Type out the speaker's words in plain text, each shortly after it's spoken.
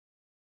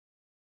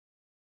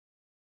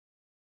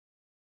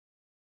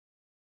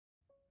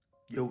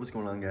Yo, what's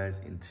going on, guys?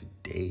 And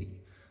today,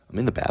 I'm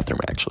in the bathroom,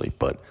 actually,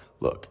 but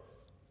look,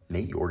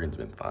 Nate Bjorkgren's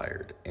been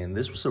fired, and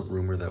this was a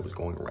rumor that was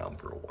going around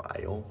for a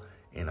while,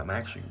 and I'm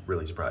actually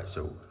really surprised.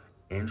 So,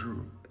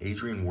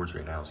 Adrian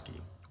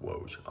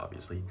Woj,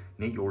 obviously,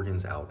 Nate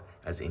Bjorkgren's out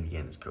as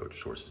Indiana's coach,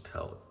 sources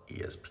tell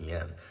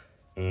ESPN.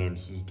 And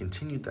he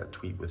continued that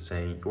tweet with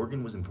saying,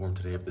 Bjorkgren was informed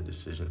today of the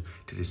decision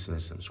to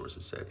dismiss him,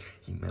 sources said.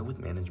 He met with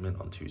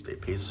management on Tuesday.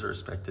 Pacers are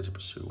expected to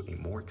pursue a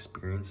more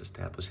experienced,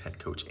 established head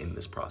coach in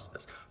this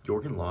process.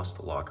 Bjorkgren lost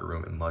the locker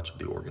room and much of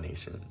the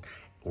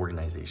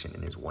organization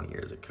in his 1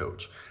 year as a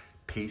coach.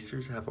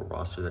 Pacers have a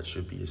roster that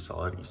should be a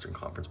solid Eastern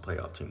Conference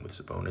playoff team with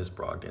Sabonis,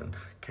 Brogdon,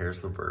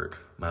 Caris LeVert,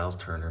 Miles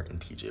Turner, and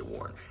TJ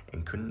Warren,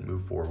 and couldn't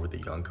move forward with a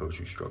young coach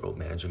who struggled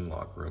managing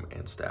locker room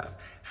and staff.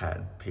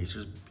 Had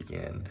Pacers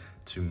began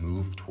to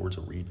move towards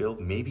a rebuild,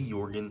 maybe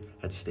Bjorkgren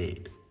had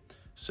stayed.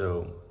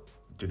 So,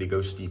 do they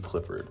go Steve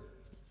Clifford?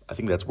 I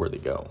think that's where they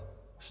go.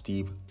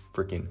 Steve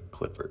freaking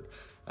Clifford.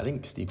 I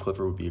think Steve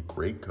Clifford would be a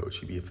great coach.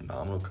 He'd be a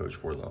phenomenal coach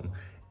for them,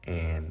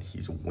 and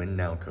he's a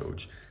win-now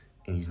coach.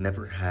 And he's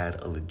never had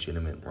a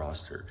legitimate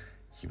roster.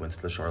 He went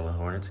to the Charlotte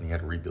Hornets and he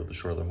had to rebuild the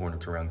Charlotte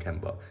Hornets around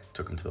Kemba.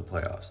 Took him to the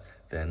playoffs.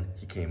 Then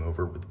he came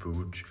over with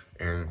Vooch,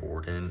 Aaron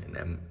Gordon,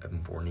 and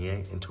Evan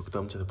Fournier and took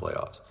them to the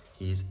playoffs.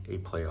 He's a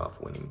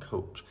playoff winning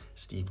coach.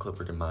 Steve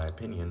Clifford, in my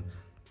opinion,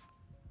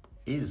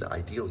 is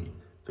ideally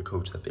the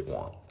coach that they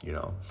want, you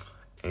know?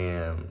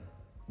 And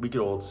we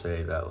could all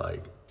say that,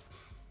 like,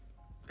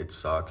 it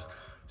sucks.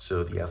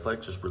 So The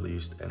Athletic just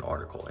released an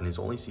article. In his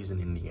only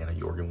season in Indiana,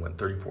 Bjorkgren went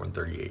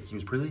 34-38. He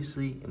was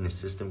previously an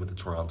assistant with the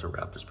Toronto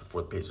Raptors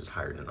before the Pacers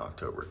hired in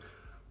October.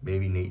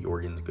 Maybe Nate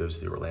Bjorkgren goes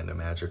to the Orlando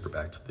Magic or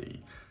back to the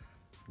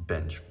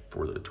bench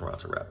for the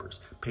Toronto Raptors.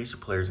 Pacer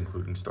players,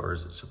 including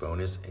stars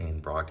Sabonis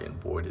and Brogdon,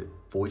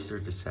 voiced their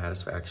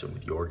dissatisfaction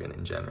with Bjorkgren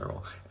in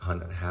general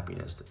and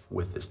unhappiness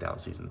with this down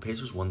season. The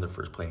Pacers won their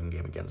first playing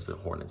game against the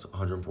Hornets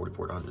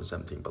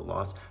 144-117, but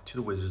lost to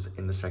the Wizards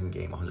in the second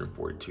game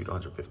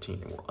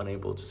 142-115 and were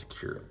unable to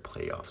secure a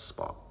playoff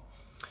spot.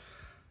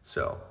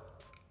 So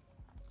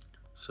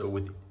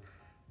with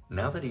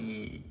now that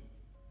he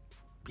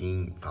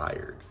being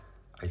fired,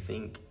 I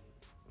think,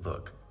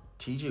 look,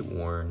 TJ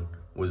Warren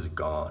was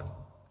gone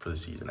for the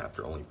season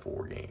after only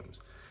 4 games.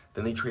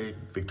 Then they traded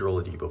Victor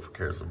Oladipo for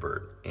Caris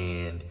LeVert.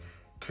 And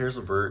Caris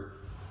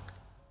LeVert,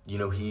 you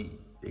know, he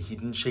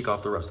didn't shake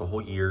off the rust. The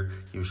whole year,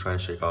 he was trying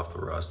to shake off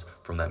the rust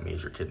from that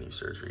major kidney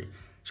surgery.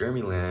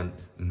 Jeremy Lamb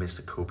missed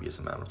a copious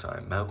amount of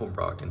time. Malcolm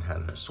Brogdon had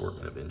an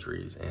assortment of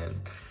injuries. And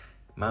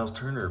Miles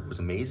Turner was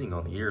amazing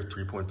on the year,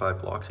 3.5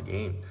 blocks a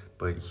game,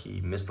 but he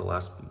missed the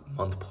last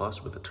month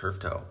plus with a turf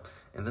toe.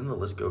 And then the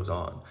list goes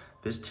on.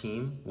 This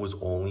team was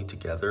only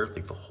together,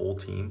 like the whole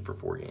team, for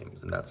 4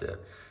 games, and that's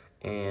it.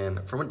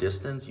 And from a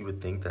distance, you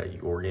would think that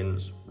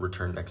Bjorkgren's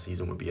return next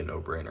season would be a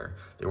no-brainer.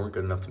 They weren't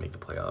good enough to make the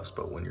playoffs,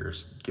 but when you're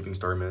giving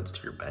star minutes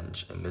to your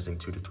bench and missing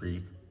 2 to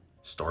 3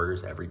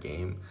 starters every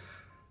game,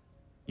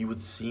 you would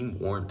seem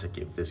warranted to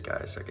give this guy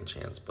a second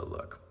chance. But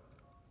look,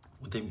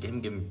 with him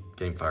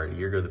getting fired a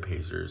year ago, the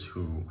Pacers,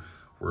 who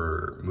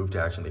were moved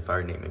to action, they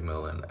fired Nate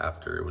McMillan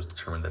after it was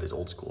determined that his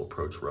old school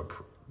approach rubbed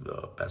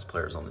the best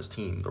players on this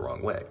team the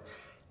wrong way.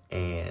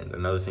 And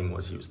another thing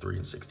was he was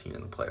 3-16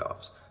 in the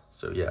playoffs.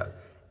 So yeah,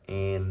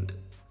 and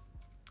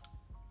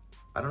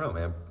I don't know,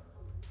 man.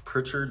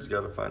 Pritchard's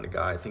got to find a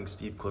guy. I think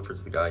Steve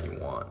Clifford's the guy you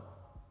want.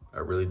 I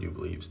really do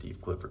believe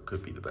Steve Clifford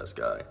could be the best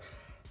guy.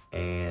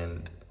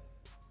 And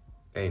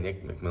hey,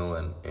 Nick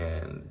McMillan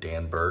and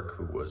Dan Burke,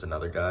 who was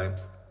another guy.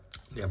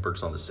 Dan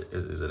Burke's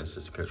is an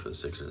assistant coach for the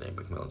Sixers, and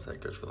McMillan's the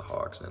head coach for the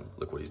Hawks, and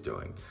look what he's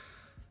doing.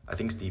 I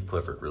think Steve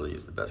Clifford really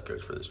is the best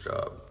coach for this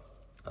job.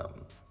 I'm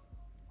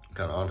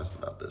kind of honest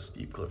about this.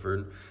 Steve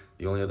Clifford,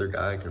 the only other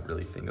guy I could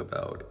really think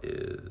about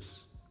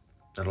is,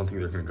 I don't think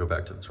they're going to go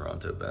back to the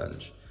Toronto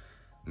bench.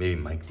 Maybe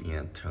Mike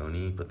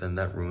D'Antoni, but then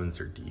that ruins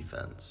their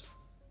defense.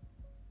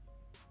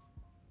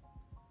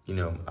 You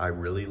know, I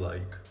really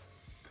like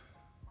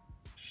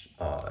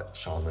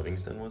Sean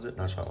Livingston, was it?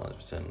 Not Sean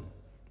Livingston.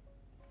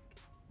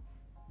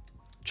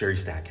 Jerry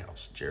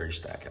Stackhouse,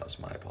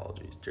 my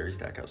apologies. Jerry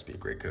Stackhouse would be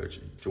a great coach.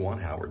 Juwan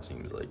Howard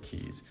seems like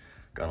he's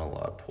got a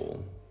lot of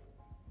pull.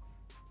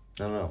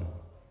 I don't know.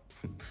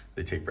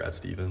 They take Brad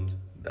Stevens.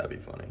 That'd be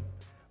funny.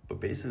 But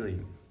basically,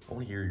 I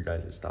want to hear your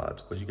guys'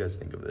 thoughts. What do you guys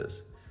think of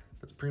this?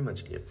 That's pretty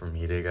much it for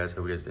me today, guys.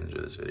 Hope you guys did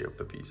enjoy this video,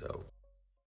 but peace out.